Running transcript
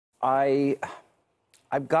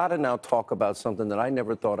I've got to now talk about something that I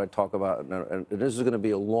never thought I'd talk about, and this is going to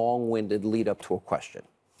be a long-winded lead up to a question.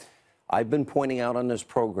 I've been pointing out on this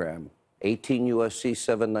program 18 U.S.C.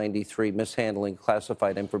 793, mishandling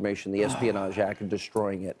classified information, the Espionage Act, and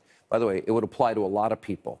destroying it. By the way, it would apply to a lot of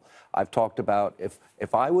people. I've talked about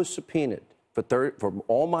if I was subpoenaed for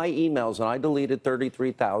all my emails and I deleted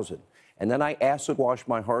 33,000, and then I acid washed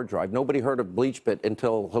my hard drive. Nobody heard of BleachBit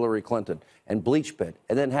until Hillary Clinton, and BleachBit,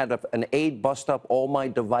 and then had an aide bust up all my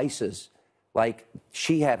devices like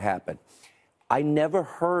she had happened. I never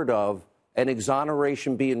heard of an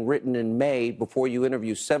exoneration being written in May before you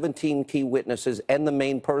interview 17 key witnesses and the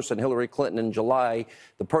main person, Hillary Clinton, in July.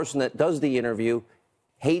 The person that does the interview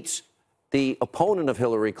hates the opponent of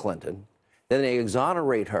Hillary Clinton. Then they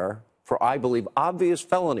exonerate her for, I believe, obvious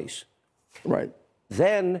felonies. Right.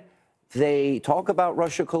 Then they talk about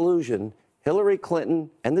Russia collusion. Hillary Clinton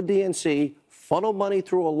and the DNC funnel money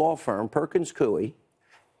through a law firm, Perkins Coie,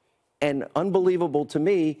 and unbelievable to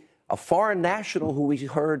me, a foreign national who we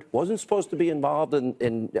heard wasn't supposed to be involved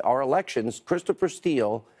in our elections, Christopher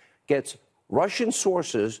Steele, gets Russian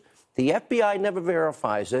sources. The FBI never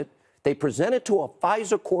verifies it. They present it to a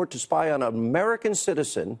FISA court to spy on an American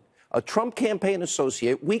citizen, a Trump campaign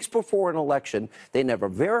associate, weeks before an election. They never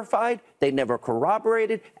verified, they never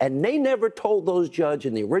corroborated, and they never told those judges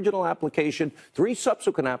in the original application, 3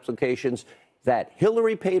 subsequent applications, that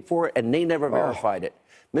Hillary paid for it, and they never verified it.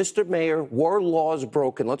 Mr. Mayor, were laws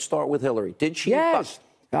broken? Let's start with Hillary. Did she? Yes.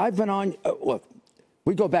 I've been on, look,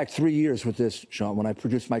 we go back 3 years with this, Sean, when I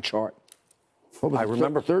produced my chart. What was I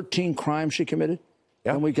remember 13 crimes she committed?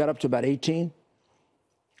 Yeah. And we got up to about 18.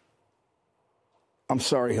 I'm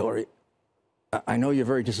sorry, Hillary. I know you're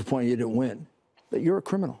very disappointed you didn't win, but you're a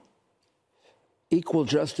criminal. Equal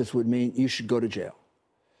justice would mean you should go to jail.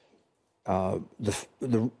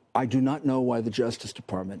 I do not know why the Justice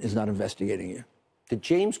Department is not investigating you. Did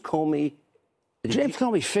James Comey... James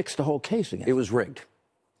Comey fixed the whole case again. It was rigged.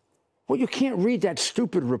 Well, you can't read that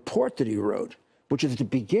stupid report that he wrote, which is the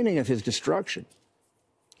beginning of his destruction,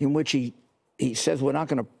 in which he says we're not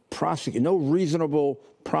going to prosecute. No reasonable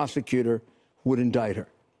prosecutor would indict her.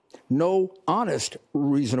 No honest,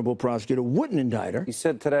 reasonable prosecutor wouldn't indict her. He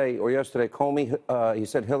said today, or yesterday, Comey, he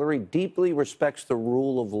said Hillary deeply respects the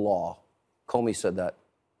rule of law. Comey said that.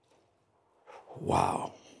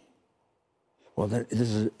 Wow. Well,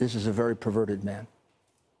 this is a very perverted man.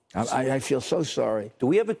 I feel so sorry. Do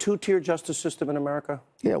we have a 2-tier justice system in America?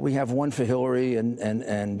 Yeah, we have one for Hillary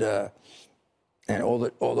and all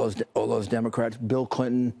those Democrats. Bill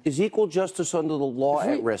Clinton. Is equal justice under the law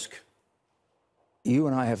at risk? You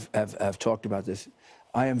and I have talked about this.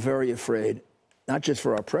 I am very afraid, not just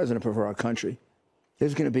for our president, but for our country.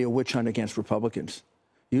 There's going to be a witch hunt against Republicans.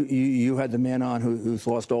 You had the man on who's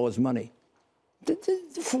lost all his money.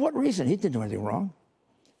 For what reason? He didn't do anything wrong.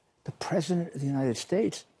 The president of the United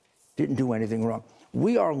States didn't do anything wrong.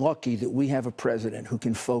 We are lucky that we have a president who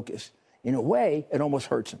can focus. In a way, it almost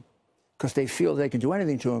hurts him because they feel they can do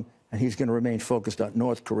anything to him, and he's going to remain focused on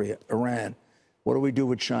North Korea, Iran. What do we do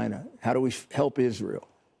with China? How do we help Israel?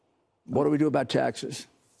 What do we do about taxes?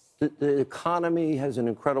 The economy has an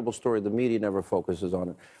incredible story. The media never focuses on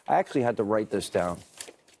it. I actually had to write this down.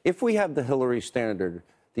 If we have the Hillary standard,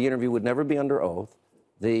 the interview would never be under oath.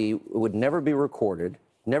 It would never be recorded,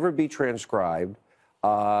 never be transcribed.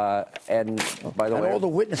 And by the way, all the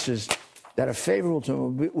witnesses that are favorable to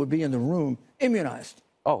him would be in the room immunized.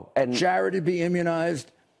 Oh, and Jared would be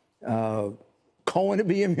immunized. Cohen would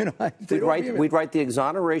be immunized. We'd write the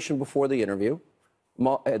exoneration before the interview.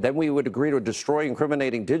 Then we would agree to destroy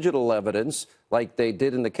incriminating digital evidence like they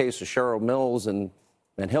did in the case of Cheryl Mills and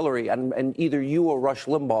Hillary. And either you or Rush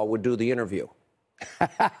Limbaugh would do the interview.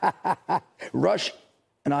 Rush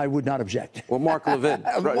and I would not object. Or Mark Levin.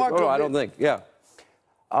 Levin. I don't think. Yeah.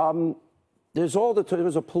 There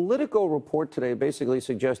was a Politico report today basically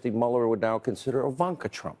suggesting Mueller would now consider Ivanka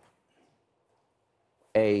Trump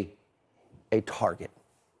a target.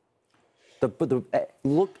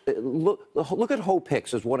 Look at Hope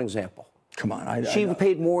Hicks as one example. Come on, she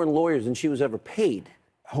paid more in lawyers than she was ever paid.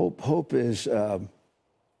 Hope is.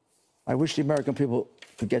 I wish the American people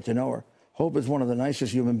could get to know her. Hope is one of the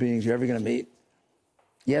nicest human beings you're ever going to meet.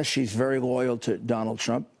 Yes, she's very loyal to Donald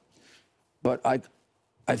Trump, but I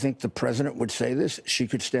think the president would say this. She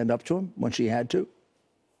could stand up to him when she had to.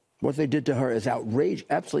 What they did to her is outrageous,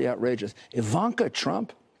 absolutely outrageous. Ivanka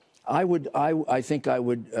Trump, I think I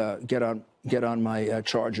would get on my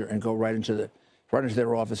Charger and go right into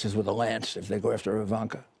their offices with a lance if they go after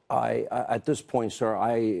Ivanka. At this point, sir,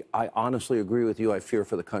 I honestly agree with you. I fear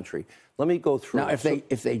for the country. Let me go through. Now, if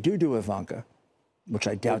they do Ivanka, which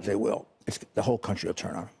I doubt they will, the whole country will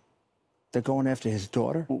turn on them. They're going after his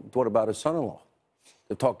daughter? What about his son-in-law?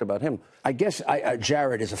 They talked about him. I guess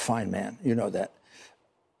Jared is a fine man. You know that.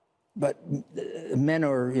 But men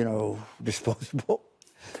are, disposable.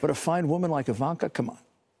 But a fine woman like Ivanka, come on.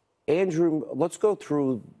 Andrew, let's go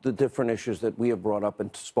through the different issues that we have brought up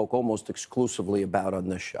and spoke almost exclusively about on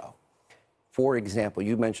this show. For example,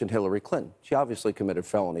 you mentioned Hillary Clinton. She obviously committed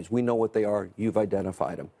felonies. We know what they are. You've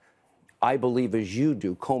identified them. I believe, as you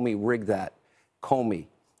do, Comey rigged that. Comey,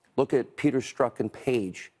 look at Peter Strzok and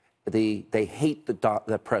Page. They hate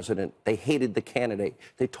the president. They hated the candidate.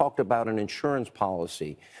 They talked about an insurance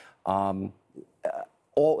policy. Andrew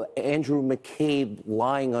McCabe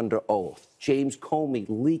lying under oath. James Comey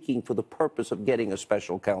leaking for the purpose of getting a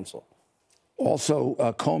special counsel. Also,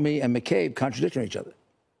 Comey and McCabe contradicting each other,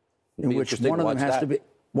 in which one of them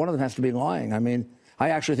has to be lying. I mean, I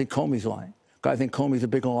actually think Comey's lying. I think Comey's a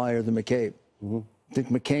bigger liar than McCabe. Mm-hmm. I think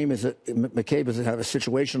McCabe is a kind of a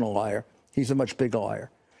situational liar. He's a much bigger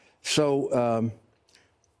liar. So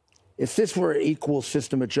if this were an equal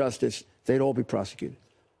system of justice, they'd all be prosecuted.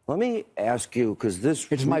 Let me ask you, because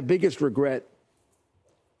it's my biggest regret.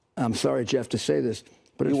 I'm sorry, Jeff, to say this,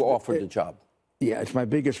 but you offered the job. Yeah, it's my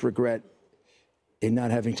biggest regret in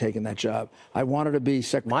not having taken that job. I wanted to be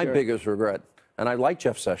secretary. My biggest regret, and I like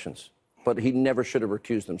Jeff Sessions, but he never should have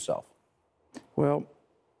recused himself. Well,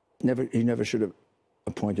 he never should have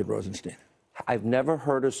appointed Rosenstein. I've never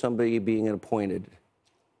heard of somebody being appointed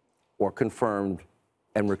or confirmed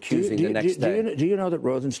and recusing the next day. Do you know that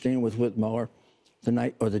Rosenstein was with Mueller the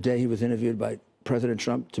night or the day he was interviewed by President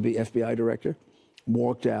Trump to be FBI director?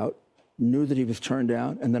 Walked out, knew that he was turned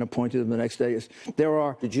down, and then appointed him the next day.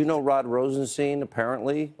 Did you know Rod Rosenstein,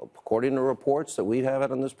 apparently, according to reports that we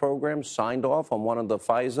have on this program, signed off on one of the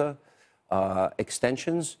FISA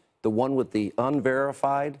extensions, the one with the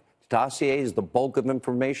unverified dossiers, the bulk of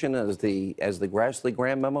information, as the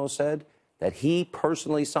Grassley-Graham memo said, that he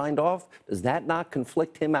personally signed off? Does that not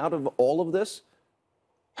conflict him out of all of this?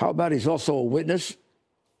 How about he's also a witness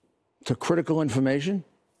to critical information?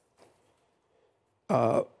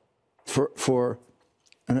 For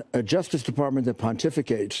a Justice Department that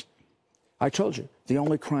pontificates, I told you, the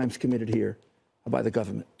only crimes committed here are by the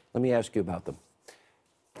government. Let me ask you about them.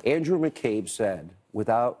 Andrew McCabe said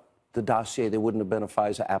without the dossier, there wouldn't have been a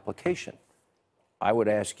FISA application. I would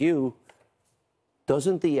ask you,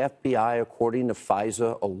 doesn't the FBI, according to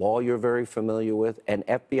FISA, a law you're very familiar with, an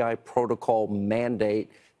FBI protocol mandate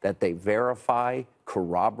that they verify,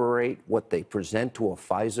 corroborate what they present to a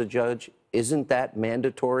FISA judge? Isn't that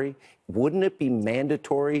mandatory? Wouldn't it be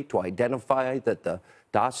mandatory to identify that the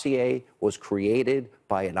dossier was created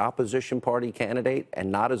by an opposition party candidate and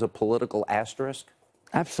not as a political asterisk?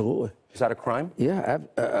 Absolutely. Is that a crime? Yeah.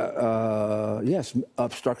 Yes.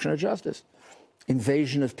 Obstruction of justice.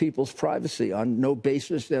 Invasion of people's privacy on no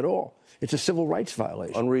basis at all. It's a civil rights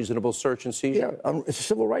violation. Unreasonable search and seizure? Yeah, it's a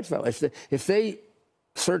civil rights violation. If they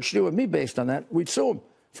searched you and me based on that, we'd sue them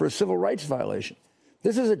for a civil rights violation.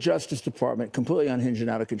 This is a Justice Department completely unhinged and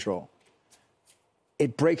out of control.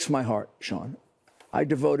 It breaks my heart, Sean. I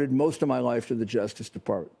devoted most of my life to the Justice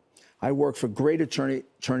Department. I worked for great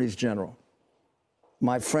attorneys general.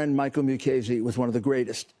 My friend Michael Mukasey was one of the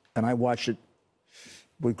greatest, and I watched it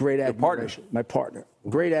with great admiration. My partner.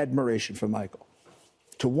 Great admiration for Michael.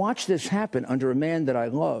 To watch this happen under a man that I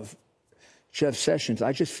love, Jeff Sessions,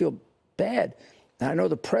 I just feel bad. And I know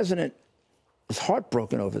the president is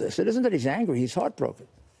heartbroken over this. It isn't that he's angry, he's heartbroken.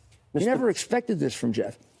 He never expected this from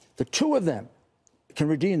Jeff. The two of them can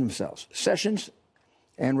redeem themselves, Sessions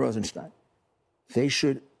and Rosenstein. They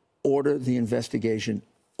should order the investigation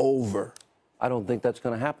over. I don't think that's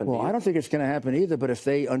going to happen. Well, I don't think it's going to happen either, but if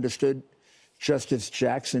they understood Justice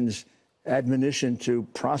Jackson's admonition to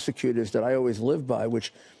prosecutors that I always live by,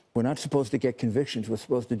 which we're not supposed to get convictions, we're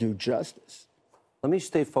supposed to do justice. Let me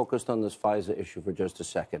stay focused on this FISA issue for just a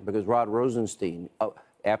second, because Rod Rosenstein,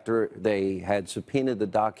 after they had subpoenaed the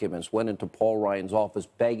documents, went into Paul Ryan's office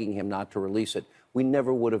begging him not to release it. We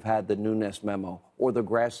never would have had the Nunes memo or the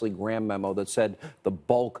Grassley-Graham memo that said the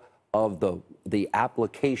bulk of the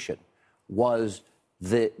application was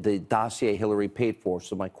the dossier Hillary paid for.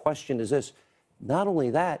 So my question is this. Not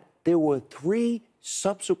only that, there were 3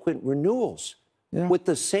 subsequent renewals with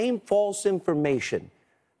the same false information,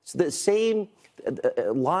 the same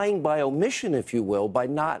lying by omission, if you will, by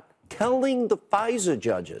not telling the FISA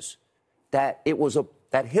judges that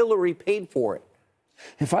that Hillary paid for it.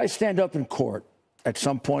 If I stand up in court at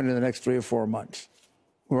some point in the next 3 or 4 months,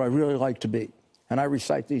 where I really like to be, and I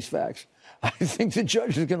recite these facts, I think the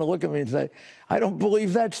judge is going to look at me and say, I don't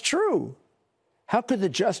believe that's true. How could the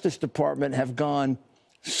Justice Department have gone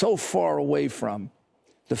so far away from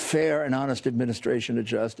the fair and honest administration of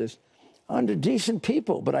justice under decent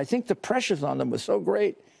people. But I think the pressures on them was so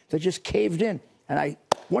great, they just caved in. And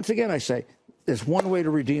once again, I say, there's one way to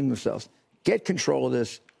redeem themselves. Get control of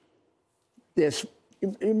this.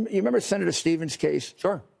 You remember Senator Stevens' case?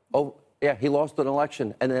 Sure. Oh, yeah, he lost an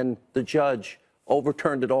election, and then the judge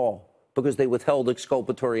overturned it all because they withheld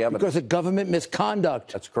exculpatory evidence. Because of government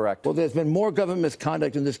misconduct. That's correct. Well, there's been more government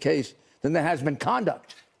misconduct in this case than there has been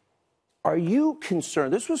conduct. Are you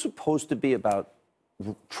concerned? This was supposed to be about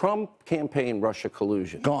Trump campaign Russia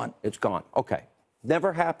collusion. Gone. It's gone. Okay.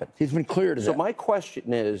 Never happened. He's been clear to that. So my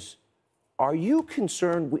question is, are you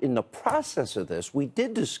concerned in the process of this? We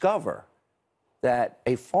did discover that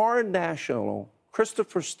a foreign national,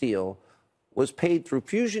 Christopher Steele, was paid through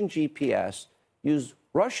Fusion GPS, used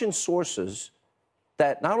Russian sources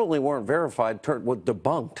that not only weren't verified, were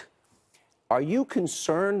debunked. Are you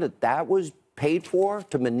concerned that that was paid for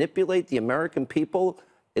to manipulate the American people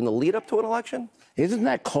in the lead up to an election? Isn't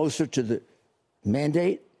that closer to the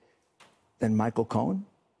mandate than Michael Cohen?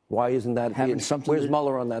 Why isn't that? Where's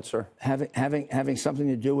Mueller on that, sir? Having something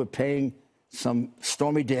to do with paying some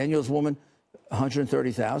Stormy Daniels woman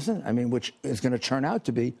 $130,000, I mean, which is going to turn out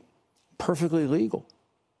to be perfectly legal.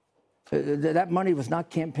 That money was not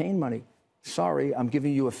campaign money. Sorry, I'm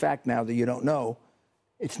giving you a fact now that you don't know.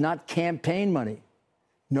 It's not campaign money.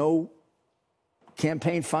 No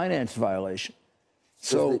campaign finance violation.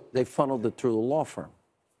 So they funneled it through the law firm.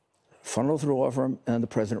 Funneled through a law firm, and the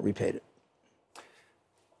president repaid it.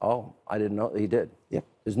 Oh, I didn't know he did. Yeah.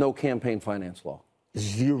 There's no campaign finance law.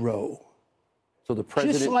 Zero. So the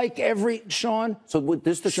president. Just like Sean. So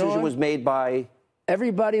this decision was made by.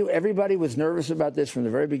 Everybody was nervous about this from the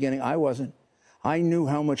very beginning. I wasn't. I knew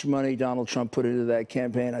how much money Donald Trump put into that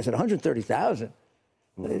campaign. I said, $130,000.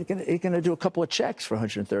 He's going to do a couple of checks for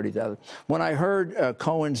 $130,000. When I heard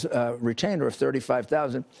Cohen's retainer of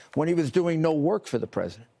 $35,000, when he was doing no work for the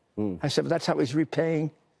president, I said, but that's how he's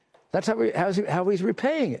repaying. That's how he's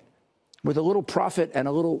repaying it, with a little profit and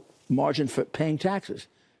a little margin for paying taxes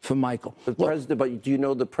for Michael. But do you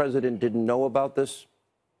know the president didn't know about this?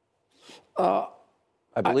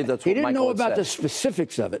 I believe that's what he didn't Michael know about said. the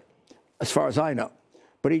specifics of it, as far as I know.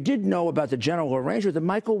 But he did know about the general arrangement that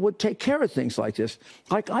Michael would take care of things like this,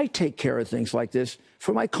 like I take care of things like this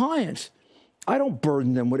for my clients. I don't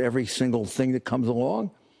burden them with every single thing that comes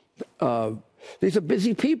along. These are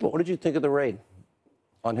busy people. What did you think of the raid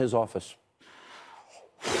on his office?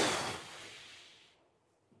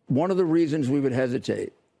 One of the reasons we would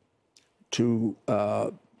hesitate to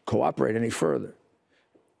cooperate any further,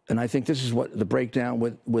 and I think this is what the breakdown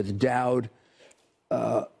with Dowd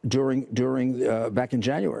during back in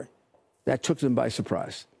January, that took them by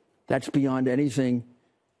surprise. That's beyond anything.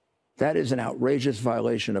 That is an outrageous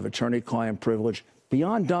violation of attorney-client privilege,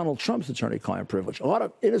 beyond Donald Trump's attorney-client privilege. A lot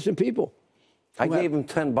of innocent people. I gave him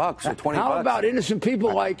 $10 or $20. How about innocent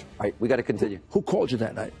people like? All right, we got to continue. Who called you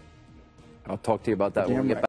that night? I'll talk to you about that when we get back.